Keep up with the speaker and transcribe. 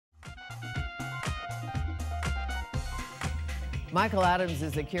Michael Adams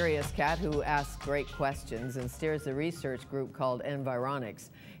is a curious cat who asks great questions and steers a research group called Environics.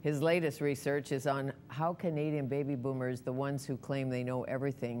 His latest research is on how Canadian baby boomers, the ones who claim they know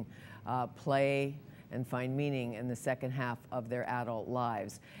everything, play and find meaning in the second half of their adult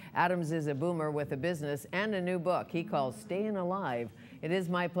lives. Adams is a boomer with a business and a new book he calls Staying Alive. It is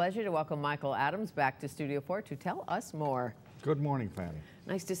my pleasure to welcome Michael Adams back to Studio 4 to tell us more. Good morning, Fanny.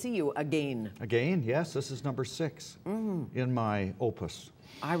 Nice to see you again. Again, yes, this is number 6 in my opus.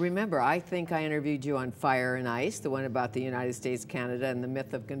 I remember, I think I interviewed you on Fire and Ice, the one about the United States, Canada, and the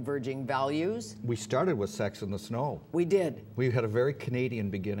myth of converging values. We started with Sex in the Snow. We did. We had a very Canadian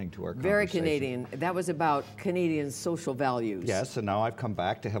beginning to our conversation. Very Canadian. That was about Canadian social values. Yes, and now I've come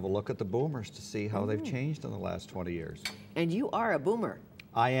back to have a look at the boomers to see how they've changed in the last 20 years. And you are a boomer.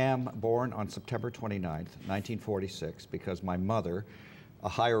 I am born on September 29th, 1946, because my mother, a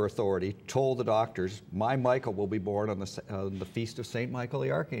higher authority, told the doctors, my Michael will be born on the feast of St. Michael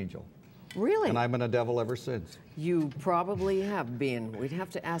the Archangel. Really? And I've been a devil ever since. You probably have been. We'd have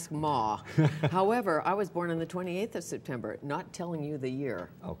to ask Ma. However, I was born on the 28th of September, not telling you the year.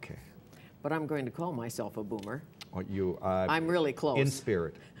 Okay. But I'm going to call myself a boomer. Well, I'm really close. In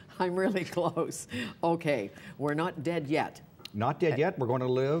spirit. I'm really close. Okay, we're not dead yet. Not dead yet. We're going to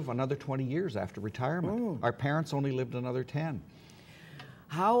live another 20 years after retirement. Our parents only lived another 10.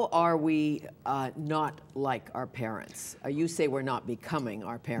 How are we not like our parents? You say we're not becoming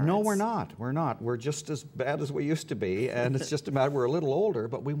our parents. No, we're not. We're not. We're just as bad as we used to be, and it's just a matter we're a little older,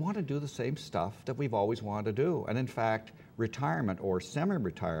 but we want to do the same stuff that we've always wanted to do. And in fact, retirement or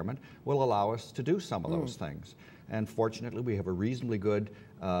semi-retirement will allow us to do some of those things. And fortunately, we have a reasonably good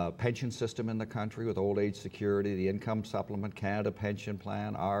pension system in the country with old age security, the income supplement, Canada Pension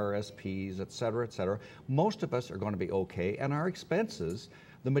Plan, RRSPs, et cetera, et cetera. Most of us are going to be okay, and our expenses,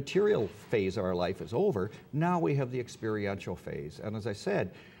 the material phase of our life is over. Now we have the experiential phase. And as I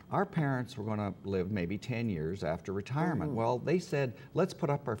said, our parents were going to live maybe 10 years after retirement. Well, they said, let's put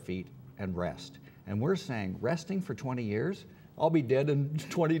up our feet and rest. And we're saying, resting for 20 years? I'll be dead in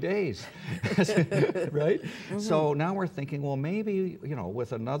 20 days, right? So now we're thinking, well, maybe,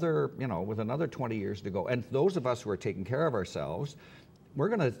 with another 20 years to go, and those of us who are taking care of ourselves,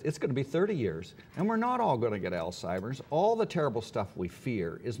 it's gonna be 30 years, and we're not all gonna get Alzheimer's. All the terrible stuff we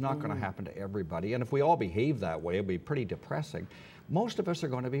fear is not gonna happen to everybody, and if we all behave that way, it'll be pretty depressing. Most of us are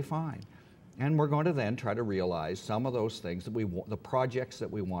gonna be fine. And we're going to then try to realize some of those things that the projects that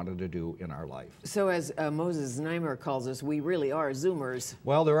we wanted to do in our life. So as Moses Znaimer calls us, we really are Zoomers.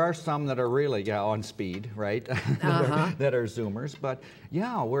 Well, there are some that are really on speed, right? that are Zoomers. But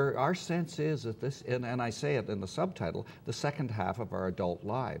yeah, our sense is that this, and I say it in the subtitle, the second half of our adult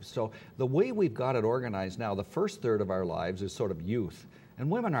lives. So the way we've got it organized now, the first third of our lives is sort of youth. And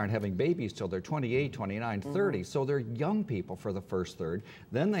women aren't having babies till they're 28, 29, 30, so they're young people for the first third.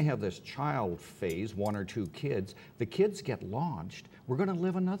 Then they have this child phase, 1 or 2 kids. The kids get launched. We're going to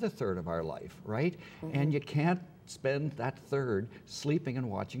live another third of our life, right? And you can't spend that third sleeping and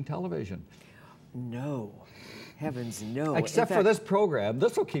watching television. No. Heavens, no. Except for this program.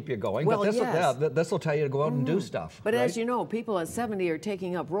 This will keep you going. Well, but this will tell you to go out and do stuff. But right? as you know, people at 70 are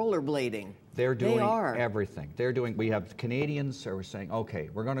taking up rollerblading. They're doing everything. We have Canadians who are saying, okay,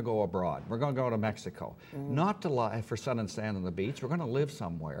 we're going to go abroad. We're going to go to Mexico. Not to lie for sun and sand on the beach. We're going to live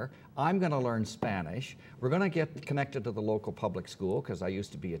somewhere. I'm going to learn Spanish. We're going to get connected to the local public school, because I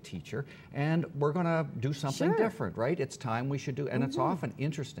used to be a teacher. And we're going to do something different, right? It's time we should do. And it's often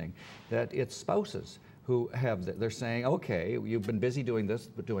interesting that it's spouses who they're saying, okay, you've been busy doing this,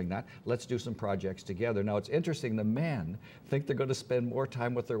 but doing that, let's do some projects together. Now, it's interesting, the men think they're going to spend more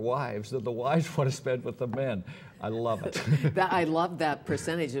time with their wives than the wives want to spend with the men. I love it. I love that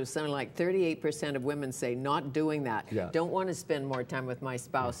percentage. It was something like 38% of women say not doing that. Yeah. Don't want to spend more time with my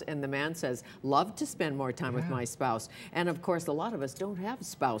spouse. And the man says, love to spend more time with my spouse. And of course, a lot of us don't have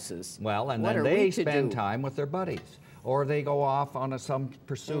spouses. Well, and then they spend time with their buddies. Or they go off on some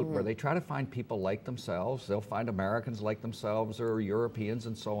pursuit where they try to find people like themselves. They'll find Americans like themselves or Europeans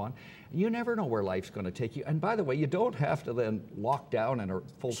and so on. You never know where life's going to take you. And by the way, you don't have to then lock down in a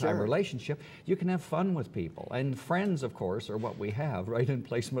full-time relationship. You can have fun with people. And friends, of course, are what we have, right, in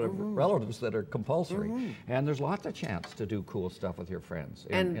placement of relatives that are compulsory. And there's lots of chance to do cool stuff with your friends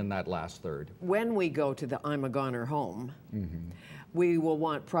in that last third. When we go to the I'm a Goner home, we will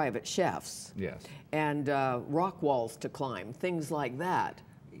want private chefs. Yes. And rock walls to climb, things like that.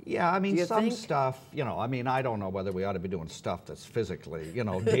 Yeah, I mean, some stuff, I mean, I don't know whether we ought to be doing stuff that's physically,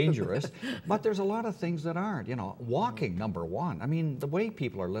 dangerous, but there's a lot of things that aren't, walking, number one. I mean, the way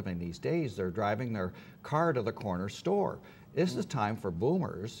people are living these days, they're driving their car to the corner store. This is time for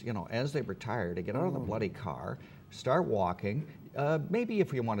boomers, as they retire, to get out of the bloody car, start walking. Maybe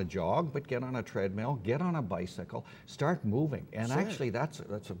if you want to jog, but get on a treadmill, get on a bicycle, start moving. And Sure. actually that's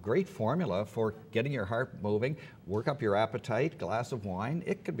a great formula for getting your heart moving, work up your appetite, glass of wine.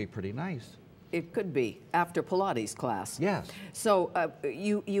 It could be pretty nice. It could be after Pilates class. Yes. So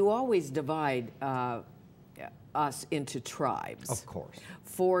you always divide us into tribes. Of course.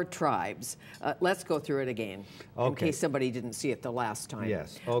 4 tribes. Let's go through it again, in Okay. case somebody didn't see it the last time.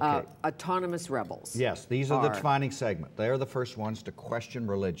 Yes, okay. Autonomous rebels. Yes, these are the defining segment. They're the first ones to question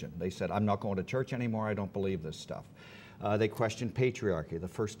religion. They said, I'm not going to church anymore, I don't believe this stuff. They questioned patriarchy. The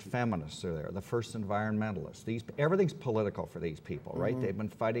first feminists are there, the first environmentalists. Everything's political for these people, right? They've been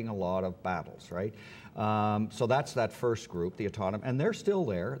fighting a lot of battles, right? So that's that first group, the autonomous, and they're still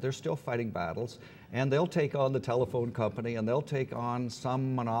there. They're still fighting battles, and they'll take on the telephone company, and they'll take on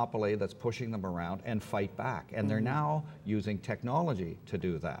some monopoly that's pushing them around and fight back. And they're now using technology to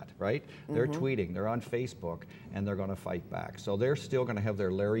do that, right? They're tweeting, they're on Facebook, and they're going to fight back. So they're still going to have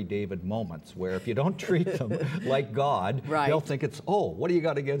their Larry David moments where if you don't treat them like God, Right. they'll think it's, oh, what do you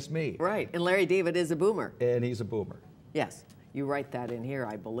got against me? Right, and Larry David is a boomer. And he's a boomer. Yes, you write that in here,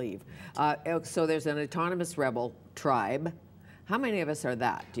 I believe. So there's an autonomous rebel tribe. How many of us are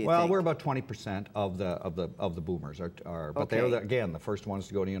that, do you Well, think? we're about 20% of the boomers but Okay. they're again the first ones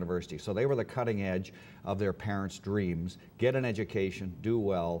to go to university. So they were the cutting edge of their parents' dreams. Get an education, do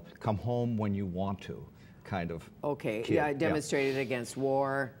well, come home when you want to, kind of. Okay, kid. yeah, demonstrated against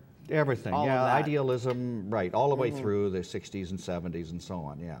war. Everything, all of yeah, that. idealism, right, all the way through the 60s and 70s and so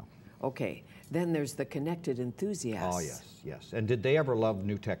on, yeah. Okay, then there's the connected enthusiasts. Oh, yes, yes. And did they ever love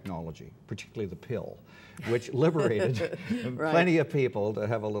new technology, particularly the pill, which liberated Right. plenty of people to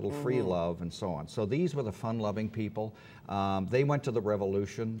have a little free love and so on. So these were the fun-loving people. They went to the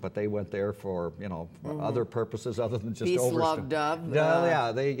revolution, but they went there for, you know, other purposes other than just Peace, love, overstuff.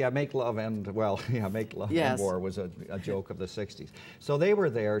 dove. Yeah, make love and, well, yeah, make love Yes. and war was a joke of the 60s. So they were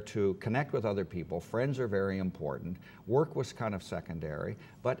there to connect with other people. Friends are very important. Work was kind of secondary.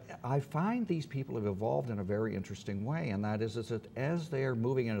 But I find these people have evolved in a very interesting way, and that is that as they're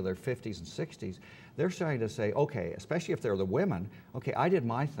moving into their 50s and 60s, they're starting to say, okay, especially if they're the women, okay, I did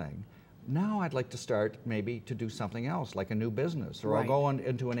my thing. Now I'd like to start maybe to do something else, like a new business, or Right. I'll go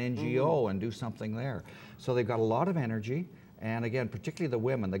into an NGO and do something there. So they've got a lot of energy, and again, particularly the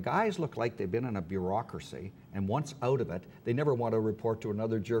women. The guys look like they've been in a bureaucracy, and once out of it, they never want to report to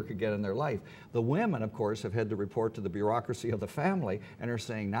another jerk again in their life. The women, of course, have had to report to the bureaucracy of the family, and are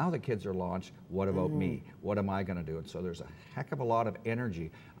saying, now the kids are launched, what about me? What am I going to do? And so there's a heck of a lot of energy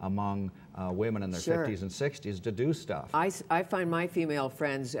among women in their Sure. 50s and 60s to do stuff. I find my female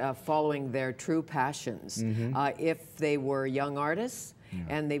friends following their true passions. If they were young artists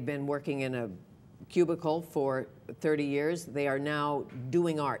and they've been working in a cubicle for 30 years, they are now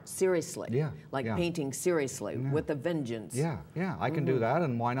doing art seriously. Yeah, Like yeah. painting seriously with a vengeance. Yeah, yeah, I can do that,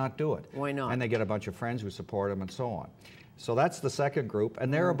 and why not do it? Why not? And they get a bunch of friends who support them and so on. So that's the second group,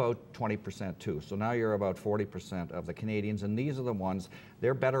 and they're about 20% too. So now you're about 40% of the Canadians, and these are the ones,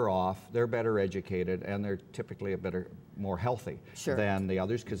 they're better off, they're better educated, and they're typically more healthy Sure. than the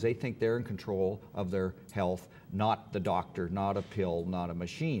others, because they think they're in control of their health, not the doctor, not a pill, not a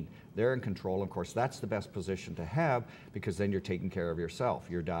machine. They're in control. Of course, that's the best position to have, because then you're taking care of yourself,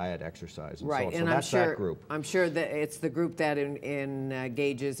 your diet, exercise, and Right, so on. So and that's that group. I'm sure that it's the group that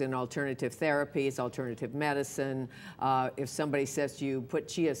engages in alternative therapies, alternative medicine. If somebody says to you, put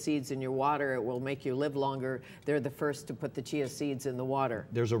chia seeds in your water, it will make you live longer, they're the first to put the chia seeds in the water.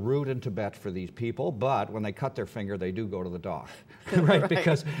 There's a root in Tibet for these people, but when they cut their finger, they do go to the doc, right?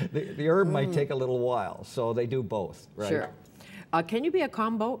 Because the herb might take a little while, so they do both, right? Sure. Can you be a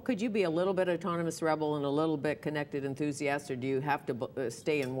combo? Could you be a little bit autonomous rebel and a little bit connected enthusiast, or do you have to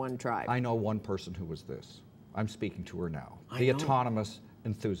stay in one tribe? I know one person who was this. I'm speaking to her now. I The know. autonomous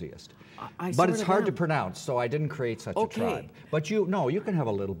enthusiast. I But sort it's of hard to am. pronounce, so I didn't create such Okay. a tribe. But you can have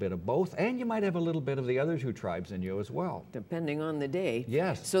a little bit of both, and you might have a little bit of the other two tribes in you as well. Depending on the day.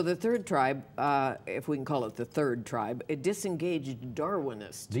 Yes. So the third tribe, if we can call it the third tribe, a disengaged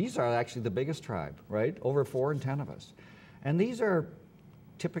Darwinist. These are actually the biggest tribe, right? Over 4 in 10 of us. And these are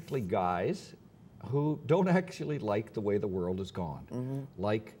typically guys who don't actually like the way the world has gone,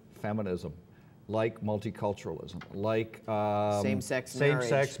 like feminism, like multiculturalism, like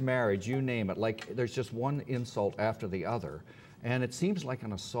same-sex marriage, you name it. Like there's just one insult after the other. And it seems like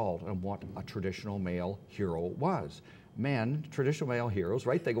an assault on what a traditional male hero was. men, traditional male heroes,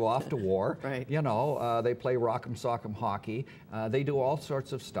 right? They go off to war. Right. You know, they play rock'em sock'em hockey. They do all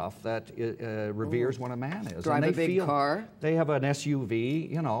sorts of stuff that reveres what a man is. Drive and they a big car. They have an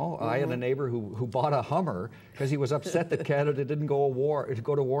SUV. You know, I had a neighbor who bought a Hummer because he was upset that Canada didn't go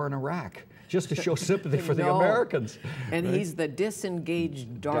to war in Iraq, just to show sympathy for the Americans. And right? He's the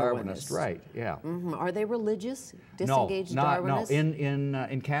disengaged Darwinist. Right? Yeah. Are they religious? Disengaged Darwinists? No.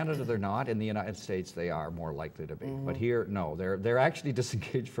 In Canada they're not. In the United States they are more likely to be. But here, no, they're actually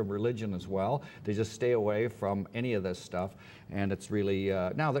disengaged from religion as well. They just stay away from any of this stuff, and it's really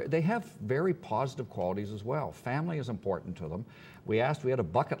now they have very positive qualities as well. Family is important to them. We had a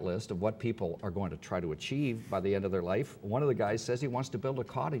bucket list of what people are going to try to achieve by the end of their life. One of the guys says he wants to build a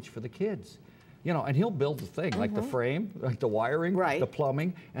cottage for the kids. You know, and he'll build the thing, like the frame, like the wiring, the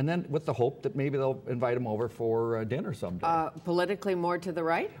plumbing, and then with the hope that maybe they'll invite him over for dinner someday. Politically more to the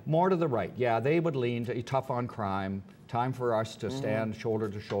right? More to the right, yeah. They would lean to tough on crime, time for us to stand shoulder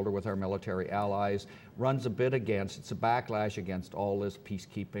to shoulder with our military allies, runs a bit against, it's a backlash against all this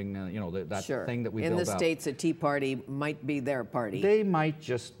peacekeeping, you know, that thing that we built up. In the States, a Tea Party might be their party. They might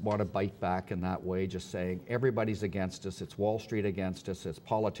just want to bite back in that way, just saying everybody's against us, it's Wall Street against us, it's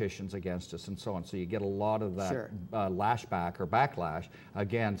politicians against us, and so on. So you get a lot of that lashback or backlash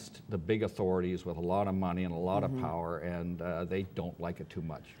against the big authorities with a lot of money and a lot of power, and they don't like it too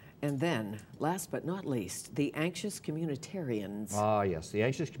much. And then, last but not least, the anxious communitarians. Ah, yes. The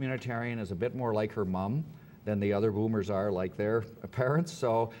anxious communitarian is a bit more like her mom than the other boomers are like their parents.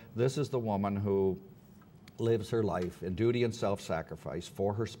 So this is the woman who lives her life in duty and self-sacrifice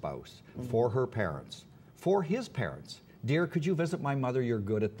for her spouse, for her parents, for his parents. Dear, could you visit my mother? You're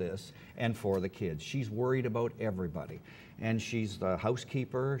good at this. And for the kids. She's worried about everybody. And she's the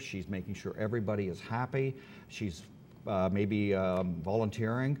housekeeper. She's making sure everybody is happy. She's maybe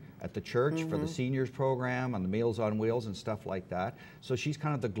volunteering at the church for the seniors program and the Meals on Wheels and stuff like that. So she's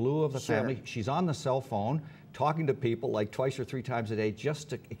kind of the glue of the family. She's on the cell phone talking to people like twice or three times a day just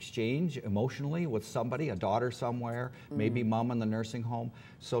to exchange emotionally with somebody, a daughter somewhere, maybe mom in the nursing home.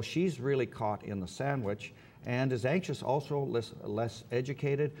 So she's really caught in the sandwich and is anxious, also less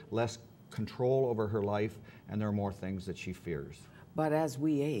educated, less control over her life, and there are more things that she fears. But as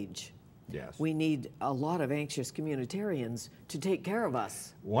we age, yes, we need a lot of anxious communitarians to take care of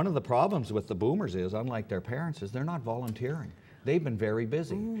us. One of the problems with the boomers is, unlike their parents, is they're not volunteering. They've been very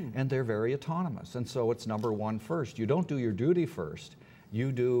busy, and they're very autonomous. And so it's number one first. You don't do your duty first.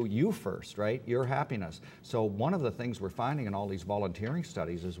 You do you first, right? Your happiness. So one of the things we're finding in all these volunteering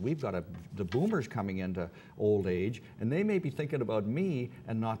studies is we've got the boomers coming into old age, and they may be thinking about me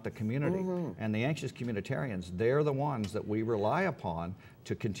and not the community. And the anxious communitarians, they're the ones that we rely upon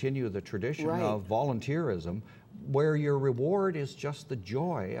to continue the tradition of volunteerism, where your reward is just the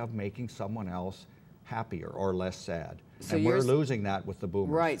joy of making someone else happier or less sad. So and we're losing that with the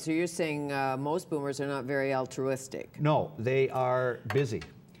boomers. Right, so you're saying most boomers are not very altruistic. No, they are busy.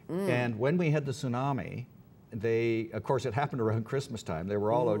 And when we had the tsunami, of course it happened around Christmas time, they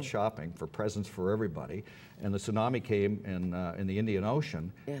were all out shopping for presents for everybody, and the tsunami came in the Indian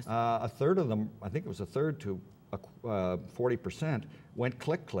Ocean. Yes. A third of them, I think it was a third to 40%, went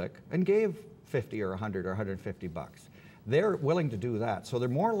click and gave 50 or 100 or 150 bucks. They're willing to do that, so they're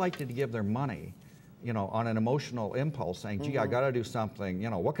more likely to give their money, you know, on an emotional impulse, saying, gee, I got to do something,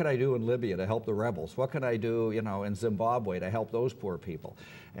 you know, what could I do in Libya to help the rebels? What could I do, you know, in Zimbabwe to help those poor people?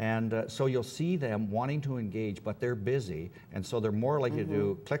 And so you'll see them wanting to engage, but they're busy, and so they're more likely to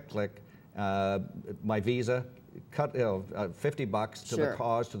do click, my visa, cut 50 bucks to the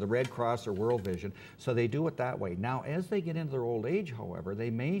cause, to the Red Cross or World Vision. So they do it that way. Now, as they get into their old age, however,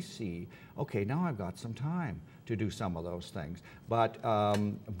 they may see, okay, now I've got some time to do some of those things. But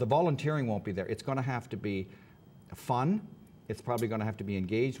the volunteering won't be there. It's going to have to be fun. It's probably going to have to be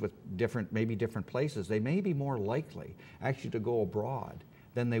engaged with maybe different places. They may be more likely actually to go abroad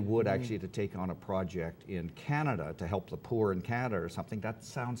than they would actually to take on a project in Canada to help the poor in Canada or something. That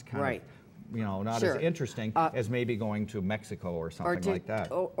sounds kind of, you know, not as interesting as maybe going to Mexico or something like that.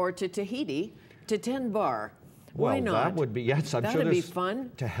 Or to Tahiti, to 10 Bar. Well, why not? That would be, yes, I'm sure that'd be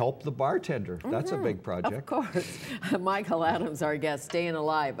fun. To help the bartender. That's a big project. Of course. Michael Adams, our guest, Staying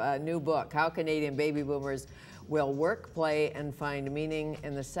Alive, a new book, How Canadian Baby Boomers Will Work, Play, and Find Meaning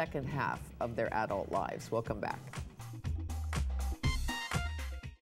in the Second Half of Their Adult Lives. We'll come back.